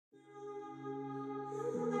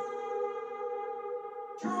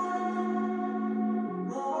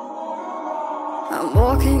I'm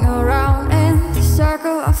walking around in the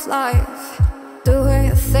circle of life, doing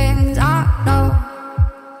the things I know,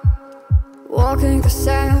 walking the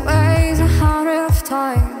same ways 100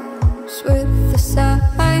 times with the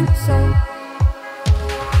same soul.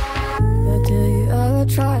 But do you ever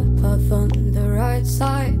try to path on the right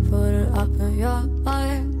side, put it up in your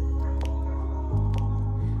mind?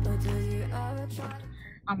 But do you ever try?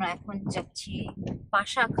 আমরা এখন যাচ্ছি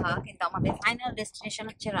পাশাখা, কিন্তু আমাদের final destination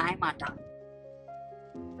হচ্ছে রায়মাটাং।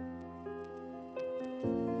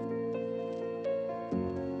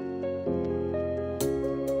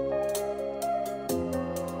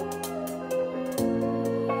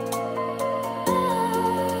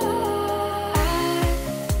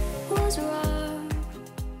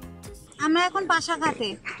 আমরা এখন পাশাখাতে,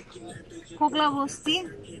 খোকলা বস্তি,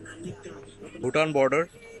 Bhutan border.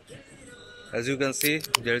 As you can see,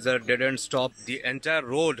 there is a dead-end stop. The entire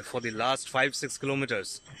road for the last 5-6 kilometers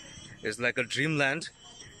is like a dreamland.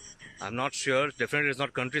 I'm not sure, definitely it's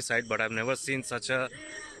not countryside, but I've never seen such a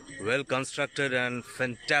well-constructed and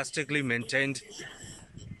fantastically maintained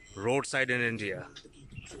roadside in India.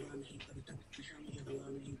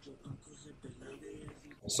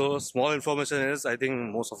 So small information is, I think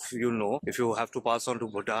most of you know, if you have to pass on to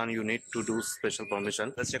Bhutan, you need to do special permission.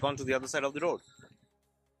 Let's check on to the other side of the road.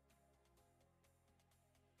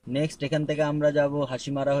 Next এখান থেকে আমরা যাব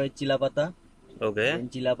হাসিমারা হয়ে চিলাপাতা, ওকে,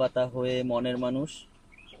 চিলাপাতা হয়ে মনের মানুষ,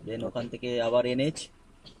 দেন ওখান থেকে আবার NH,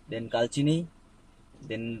 then Kalchini,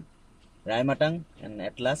 then Raimatang, and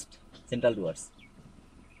at last central Dooars.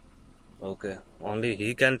 Okay, only he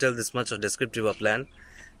can tell this much descriptive a plan.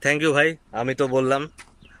 Thank you ভাই, আমি তো বললাম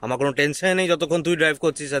আমার কোনো টেনশন নেই যতক্ষণ তুই ড্রাইভ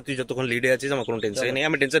করছিস আর তুই যতক্ষণ লিডে আছিস, আমার কোনো টেনশন নেই,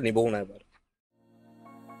 আমি টেনশন নিবও না এবার।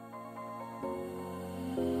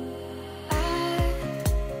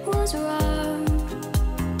 Was wrong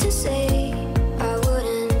to say I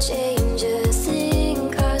wouldn't change a thing,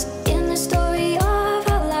 'cause in the story of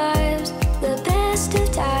our lives, the best of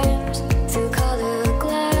times through colored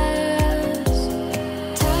glass,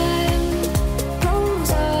 time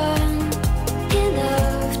rolls on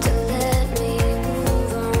enough to let me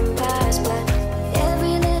move on past, but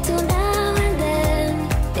every little now and then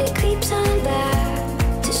it creeps on back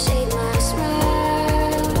to shade my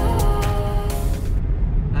smile.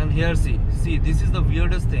 And here see, this is the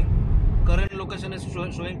weirdest thing. Current location is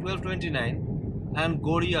showing 12:29 and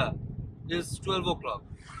Goria is 12 o'clock.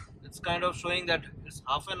 It's kind of showing that it's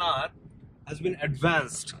half an hour has been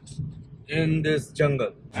advanced in this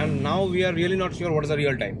jungle, and now we are really not sure what is the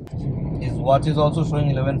real time. His watch is also showing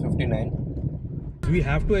 11:59. We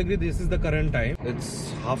have to agree this is the current time. It's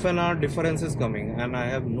half an hour difference is coming and I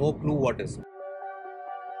have no clue what is.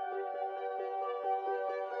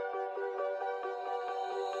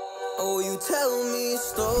 Oh, you tell me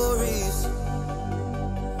stories,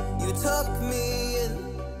 you tuck me in.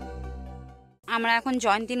 আমরা এখন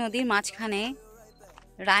জয়ন্তী নদীর মাঝখানে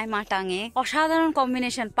রায়মাটাংয়ে, অসাধারণ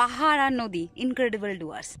combination পাহাড় আর নদী, incredible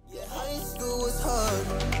Dooars. Yeah, high school was hard.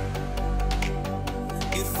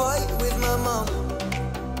 You fight with my mom.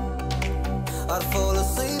 I'd fall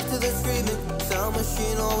asleep to the screaming, sound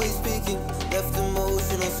machine always speaking, left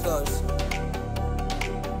emotional scars.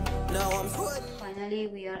 Now I'm sweating. Finally,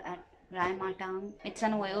 we are at Raimatang. It's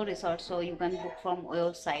an oil resort, so you can book from oil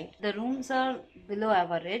site. The rooms are below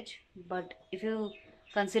average, but if you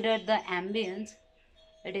consider the ambience,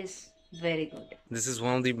 it is very good. This is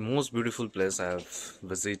one of the most beautiful places I have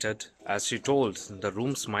visited. As she told, the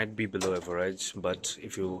rooms might be below average, but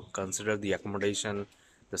if you consider the accommodation,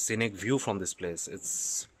 the scenic view from this place, it's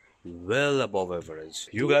well above average.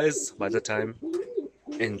 You guys, by the time,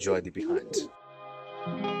 enjoy the behind.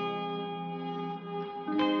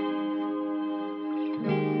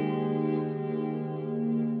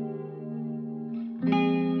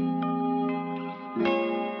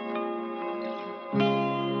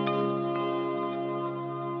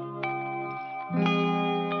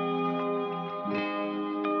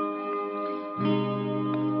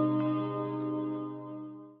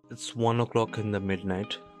 It's 1 o'clock in the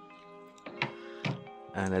midnight,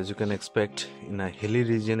 and as you can expect in a hilly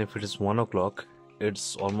region, if it is 1 o'clock, it's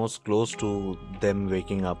almost close to them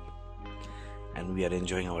waking up, and we are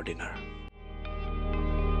enjoying our dinner.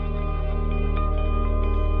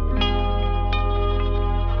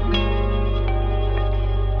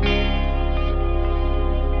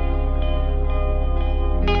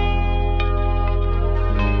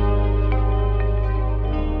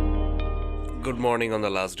 Good morning on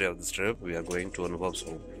the last day of this trip. We are going to Anubhav's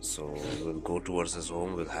home. So we'll go towards his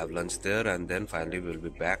home, we'll have lunch there, and then finally we'll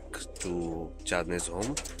be back to Chandni's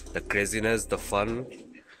home. The craziness, the fun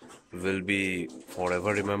will be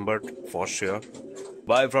forever remembered for sure.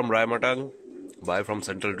 Bye from Raimatang. Bye from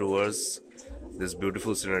Central Tours. This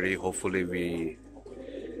beautiful scenery. Hopefully we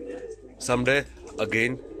someday,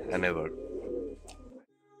 again and ever.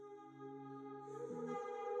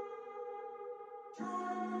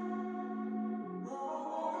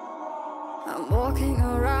 I'm walking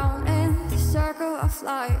around in the circle of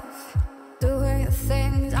life, doing the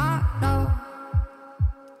things I know,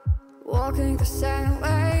 walking the same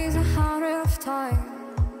ways 100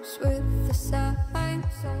 times with the same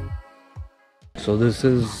soul. So this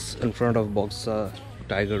is in front of Buxa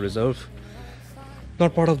Tiger Reserve.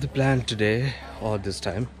 Not part of the plan today or this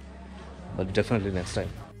time, but definitely next time.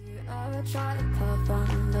 You ever try to pop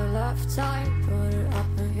on the left side, put it up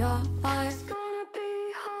in your eyes?